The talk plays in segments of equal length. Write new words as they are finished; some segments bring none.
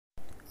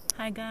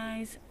Hi,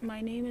 guys. My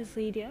name is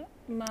Lydia.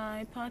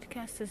 My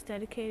podcast is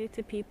dedicated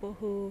to people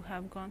who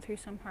have gone through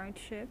some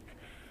hardship,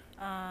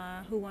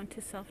 who want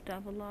to self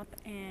develop,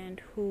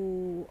 and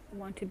who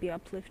want to be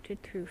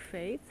uplifted through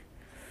faith.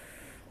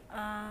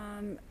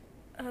 Um,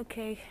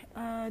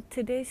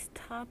 today's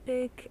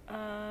topic.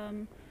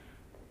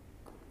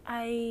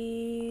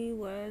 I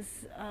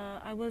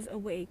was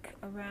awake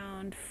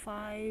around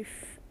 5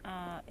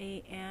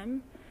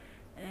 a.m.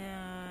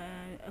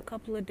 A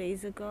couple of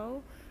days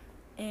ago,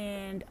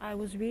 and I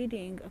was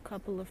reading a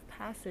couple of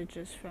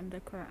passages from the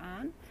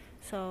Quran.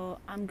 So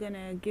I'm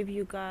gonna give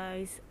you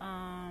guys,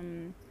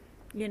 some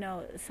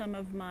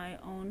of my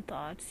own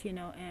thoughts,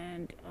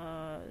 and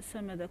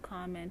some of the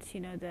comments,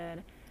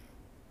 that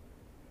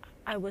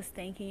I was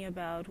thinking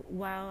about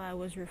while I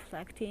was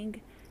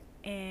reflecting,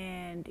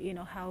 and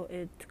how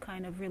it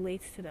kind of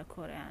relates to the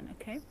Quran.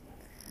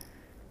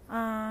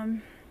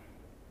 Um,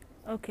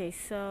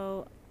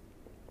 so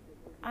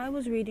I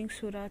was reading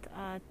Surat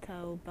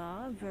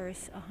At-Tawbah,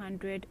 verse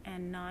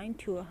 109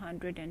 to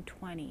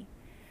 120.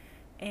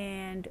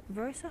 And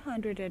verse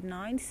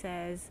 109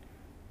 says,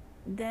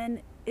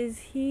 then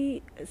is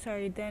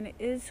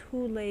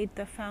who laid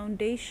the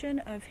foundation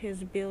of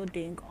his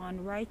building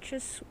on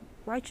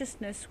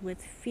righteousness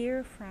with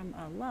fear from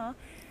Allah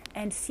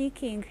and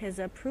seeking his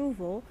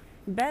approval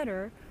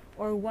better,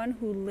 or one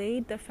who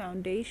laid the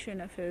foundation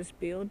of his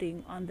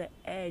building on the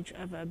edge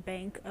of a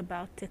bank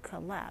about to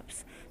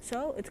collapse.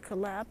 So it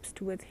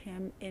collapsed with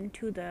him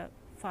into the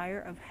fire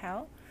of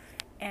hell,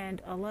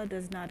 and Allah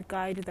does not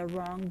guide the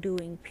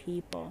wrongdoing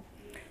people.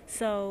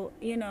 So,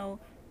 the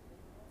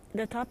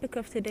topic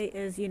of today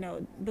is,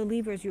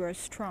 believers, you are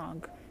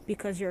strong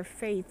because of your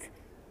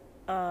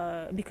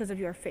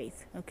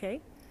faith,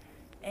 okay?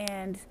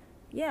 And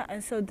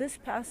so this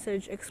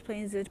passage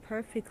explains it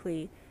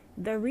perfectly.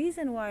 The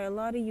reason why a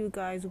lot of you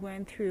guys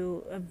went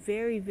through a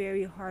very,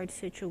 very hard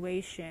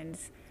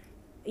situations,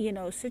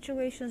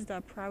 situations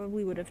that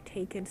probably would have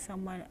taken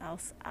someone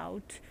else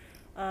out,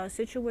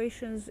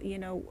 situations,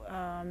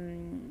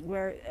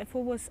 where if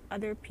it was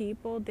other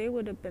people, they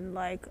would have been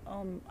like,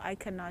 I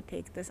cannot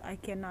take this, I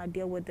cannot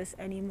deal with this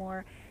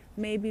anymore.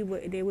 Maybe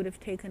they would have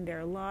taken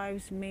their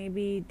lives,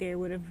 maybe they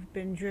would have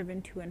been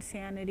driven to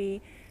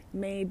insanity,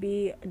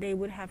 maybe they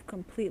would have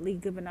completely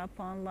given up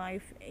on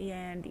life,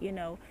 and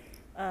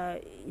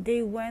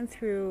they went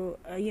through,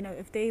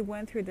 if they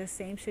went through the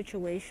same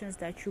situations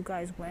that you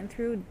guys went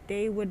through,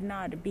 they would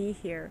not be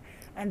here.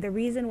 And the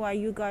reason why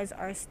you guys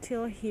are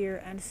still here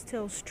and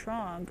still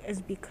strong is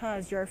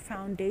because your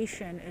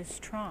foundation is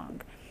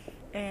strong,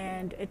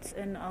 and it's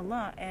in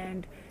Allah.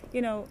 And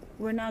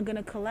we're not going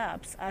to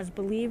collapse. As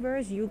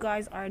believers, you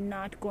guys are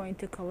not going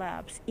to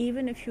collapse.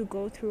 Even if you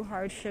go through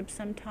hardship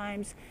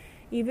sometimes,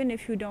 even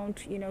if you don't,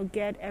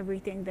 get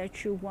everything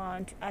that you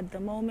want at the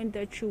moment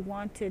that you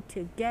wanted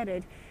to get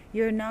it,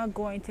 you're not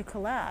going to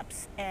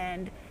collapse.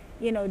 And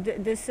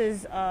this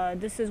is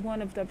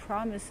one of the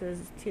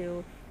promises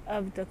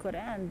of the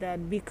Quran,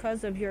 that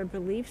because of your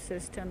belief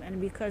system and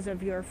because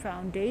of your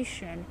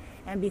foundation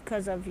and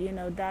because of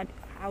that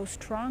how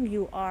strong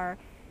you are,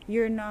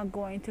 you're not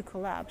going to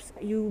collapse.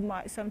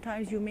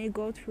 Sometimes you may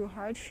go through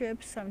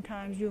hardships,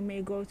 sometimes you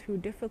may go through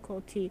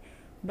difficulty,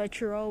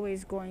 but you're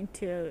always going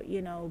to,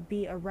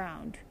 be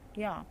around.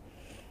 Yeah.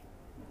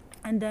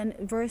 And then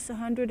verse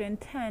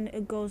 110,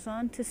 it goes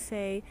on to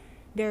say,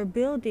 their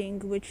building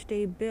which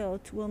they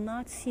built will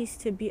not cease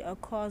to be a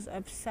cause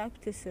of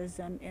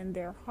skepticism in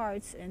their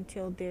hearts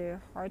until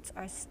their hearts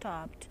are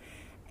stopped.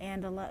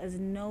 And Allah is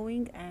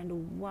knowing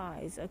and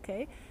wise.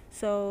 Okay,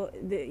 so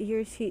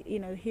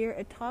here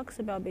it talks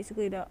about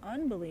basically the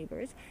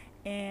unbelievers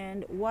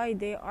and why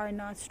they are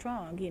not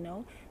strong.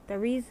 The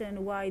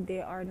reason why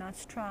they are not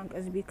strong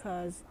is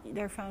because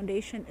their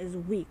foundation is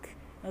weak.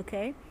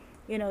 Okay,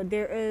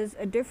 there is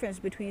a difference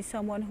between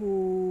someone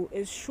who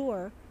is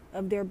sure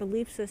of their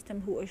belief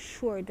system, who is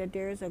sure that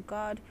there is a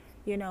God,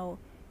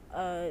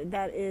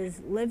 that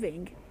is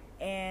living,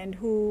 and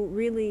who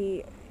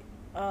really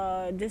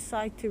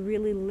decide to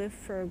really live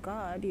for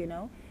God,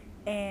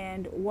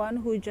 and one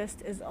who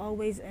just is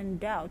always in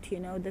doubt.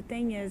 The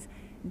thing is,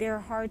 their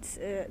hearts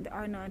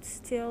are not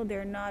still,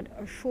 they're not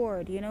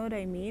assured, you know what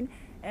I mean?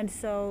 And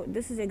so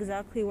this is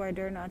exactly why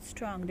they're not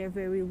strong. They're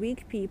very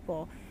weak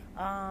people.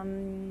 A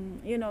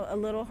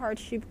little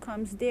hardship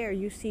comes there,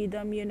 you see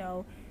them,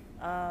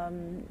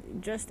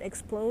 just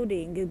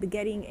exploding,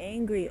 getting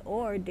angry,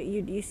 or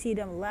you see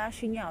them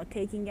lashing out,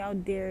 taking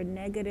out their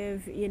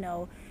negative,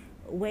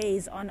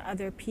 ways on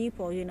other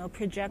people,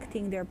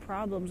 projecting their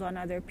problems on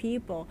other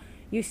people.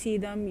 You see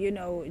them,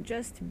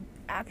 just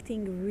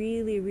acting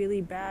really,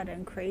 really bad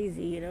and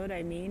crazy, you know what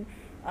I mean?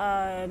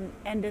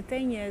 And the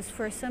thing is,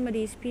 for some of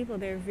these people,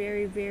 they're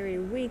very, very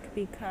weak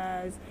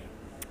because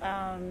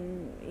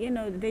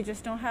they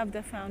just don't have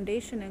the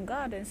foundation in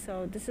God. And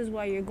so this is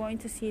why you're going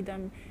to see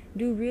them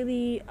do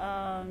really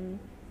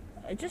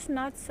just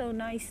not so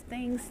nice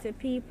things to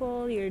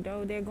people. You're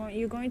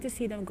going to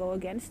see them go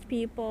against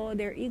people.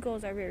 Their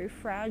egos are very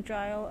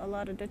fragile a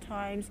lot of the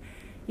times.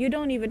 You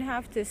don't even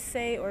have to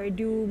say or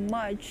do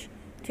much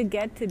to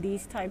get to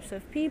these types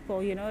of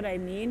people. You know what I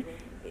mean?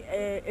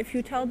 If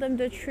you tell them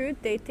the truth,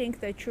 they think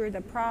that you're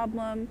the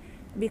problem,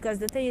 because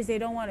the thing is, they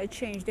don't want to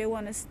change. They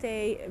want to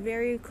stay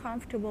very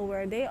comfortable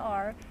where they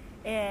are.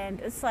 And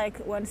it's like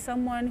when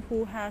someone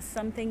who has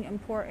something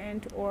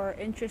important or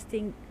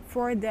interesting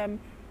for them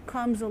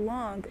comes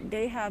along,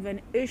 they have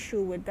an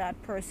issue with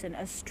that person,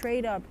 a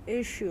straight up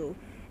issue.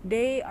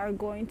 They are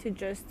going to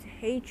just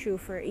hate you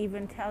for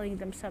even telling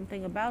them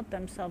something about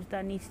themselves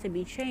that needs to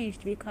be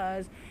changed,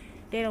 because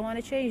they don't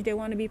want to change. They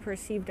want to be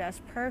perceived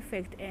as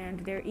perfect,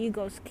 and their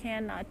egos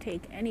cannot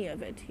take any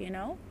of it, you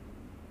know?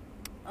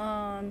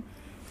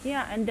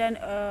 Yeah, and then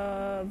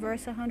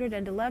verse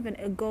 111,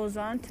 it goes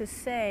on to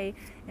say,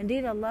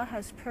 indeed Allah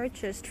has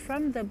purchased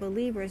from the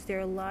believers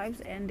their lives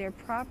and their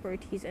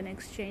properties. In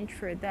exchange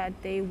for that,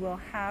 they will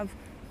have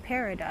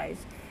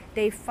paradise.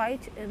 They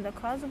fight in the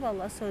cause of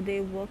Allah, so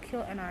they will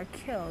kill and are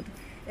killed.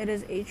 It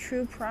is a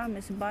true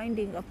promise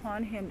binding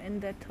upon him in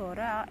the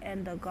Torah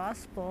and the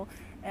Gospel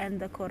and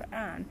the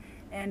Quran.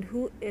 And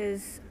who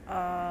is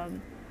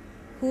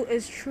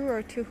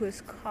truer to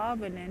his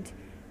covenant?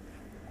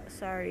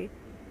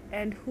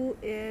 And who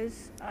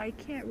is, I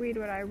can't read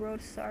what I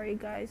wrote, sorry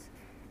guys.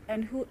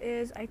 And who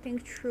is, I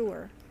think,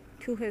 truer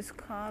to his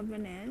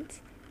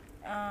covenant.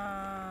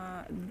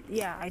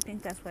 Yeah, I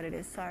think that's what it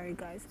is, sorry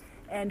guys.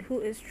 And who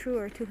is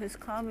truer to his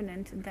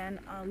covenant than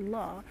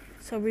Allah?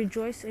 So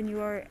rejoice in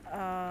your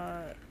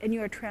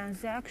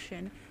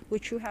transaction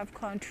which you have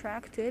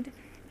contracted,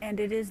 and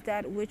it is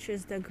that which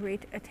is the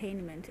great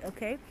attainment.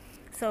 Okay,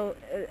 so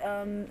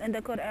in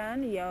the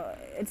Quran, yeah,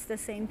 it's the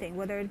same thing,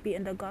 whether it be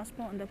in the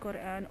Gospel, in the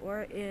Quran,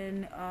 or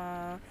in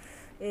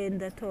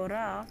the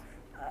Torah.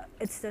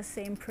 It's the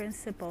same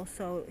principle.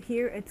 So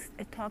here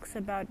it talks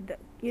about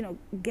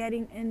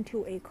getting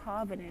into a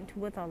covenant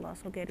with Allah,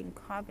 so getting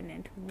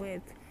covenant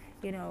with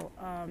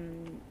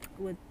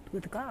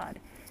with God.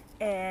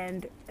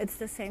 And it's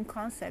the same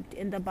concept.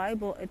 In the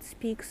Bible, it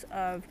speaks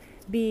of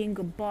being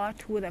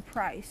bought with a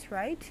price,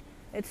 right?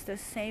 It's the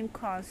same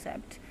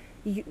concept.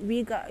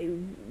 You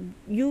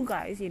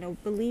guys,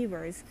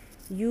 believers,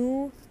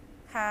 you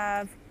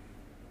have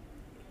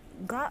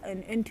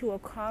gotten into a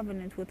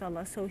covenant with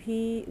Allah. So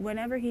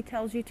whenever he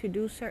tells you to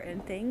do certain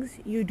things,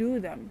 you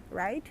do them,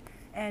 right?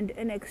 And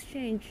in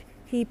exchange,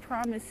 he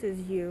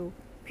promises you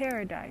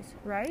paradise,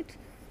 right?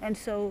 And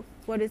so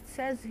what it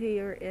says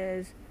here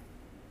is,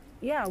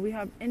 yeah, we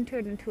have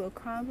entered into a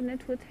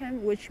covenant with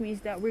him, which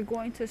means that we're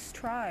going to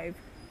strive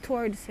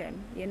towards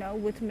him,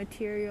 with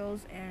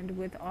materials and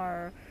with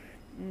our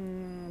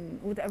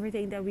with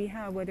everything that we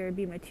have, whether it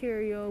be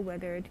material,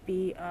 whether it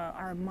be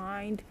our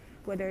mind,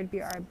 whether it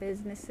be our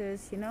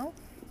businesses.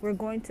 We're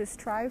going to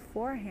strive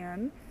for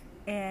him.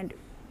 And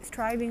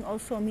striving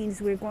also means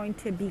we're going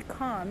to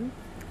become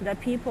the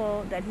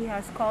people that he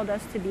has called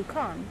us to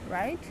become,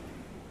 right?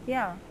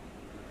 Yeah.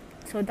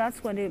 So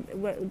that's what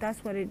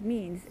it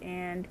means.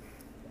 And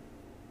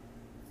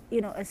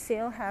a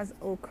sale has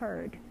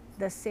occurred.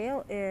 The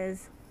sale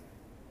is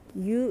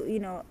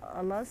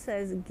Allah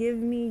says, give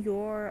me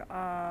your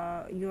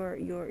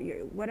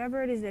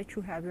whatever it is that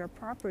you have, your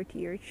property,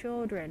 your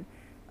children,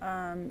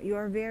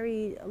 your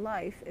very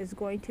life is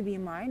going to be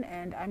mine,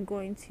 and I'm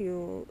going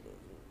to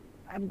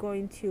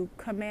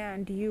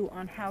command you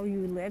on how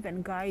you live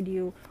and guide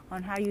you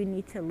on how you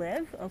need to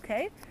live,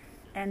 okay?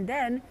 And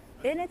then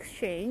in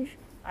exchange,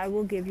 I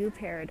will give you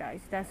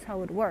paradise. That's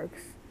how it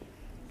works.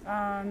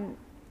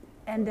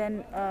 And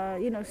then,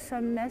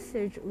 some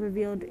message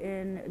revealed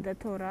in the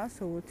Torah,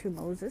 so to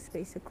Moses,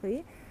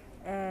 basically,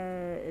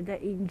 the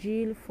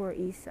Injil for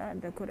Isa,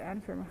 and the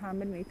Quran for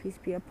Muhammad, may peace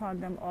be upon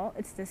them all.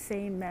 It's the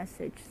same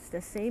message. It's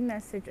the same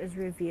message as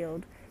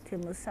revealed to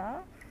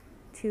Musa,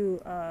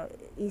 to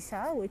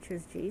Isa, which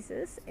is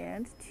Jesus,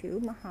 and to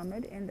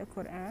Muhammad in the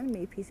Quran,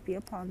 may peace be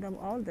upon them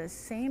all. The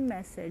same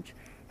message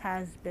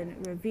has been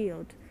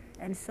revealed.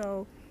 And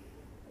so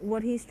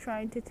what he's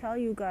trying to tell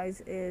you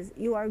guys is,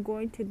 you are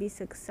going to be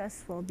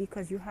successful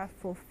because you have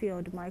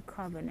fulfilled my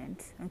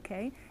covenant,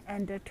 okay?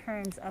 And the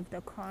terms of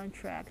the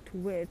contract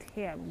with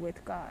him,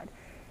 with God.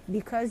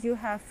 Because you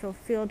have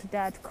fulfilled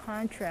that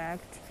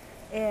contract,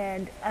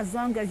 and as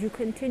long as you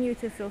continue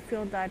to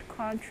fulfill that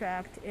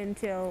contract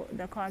until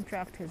the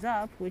contract is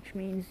up, which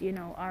means,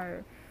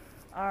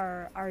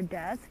 our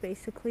death,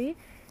 basically,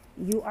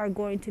 you are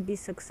going to be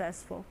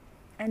successful.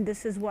 And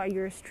this is why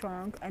you're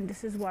strong, and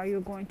this is why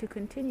you're going to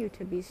continue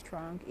to be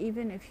strong,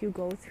 even if you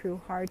go through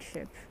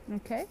hardship,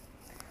 okay?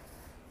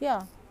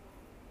 Yeah.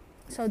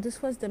 So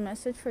this was the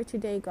message for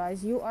today,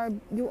 guys. You are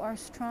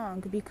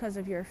strong because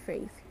of your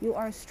faith. You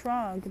are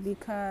strong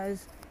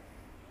because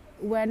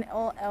when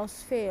all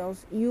else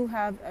fails, you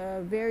have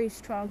a very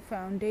strong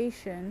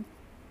foundation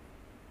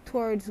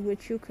towards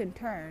which you can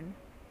turn,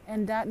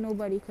 and that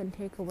nobody can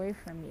take away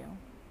from you.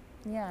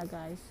 Yeah,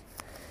 guys.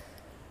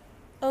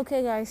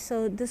 Okay, guys,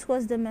 so this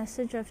was the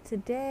message of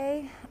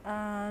today.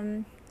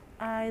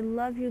 I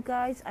love you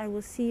guys. I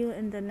will see you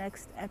in the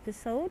next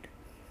episode.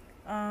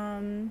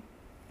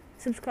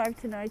 Subscribe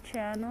to my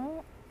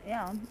channel.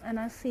 Yeah, and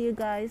I'll see you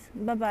guys.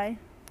 Bye-bye.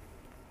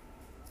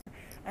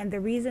 And the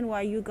reason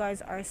why you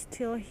guys are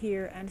still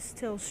here and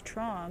still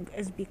strong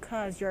is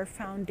because your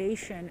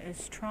foundation is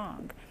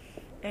strong,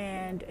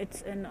 and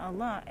it's in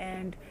Allah.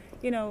 And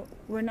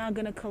we're not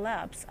going to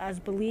collapse. As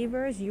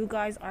believers, you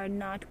guys are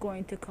not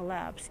going to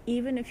collapse.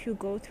 Even if you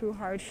go through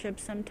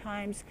hardships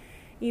sometimes,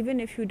 even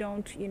if you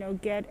don't,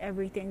 get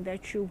everything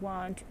that you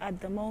want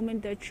at the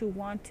moment that you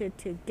wanted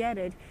to get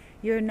it,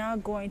 you're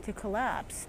not going to collapse.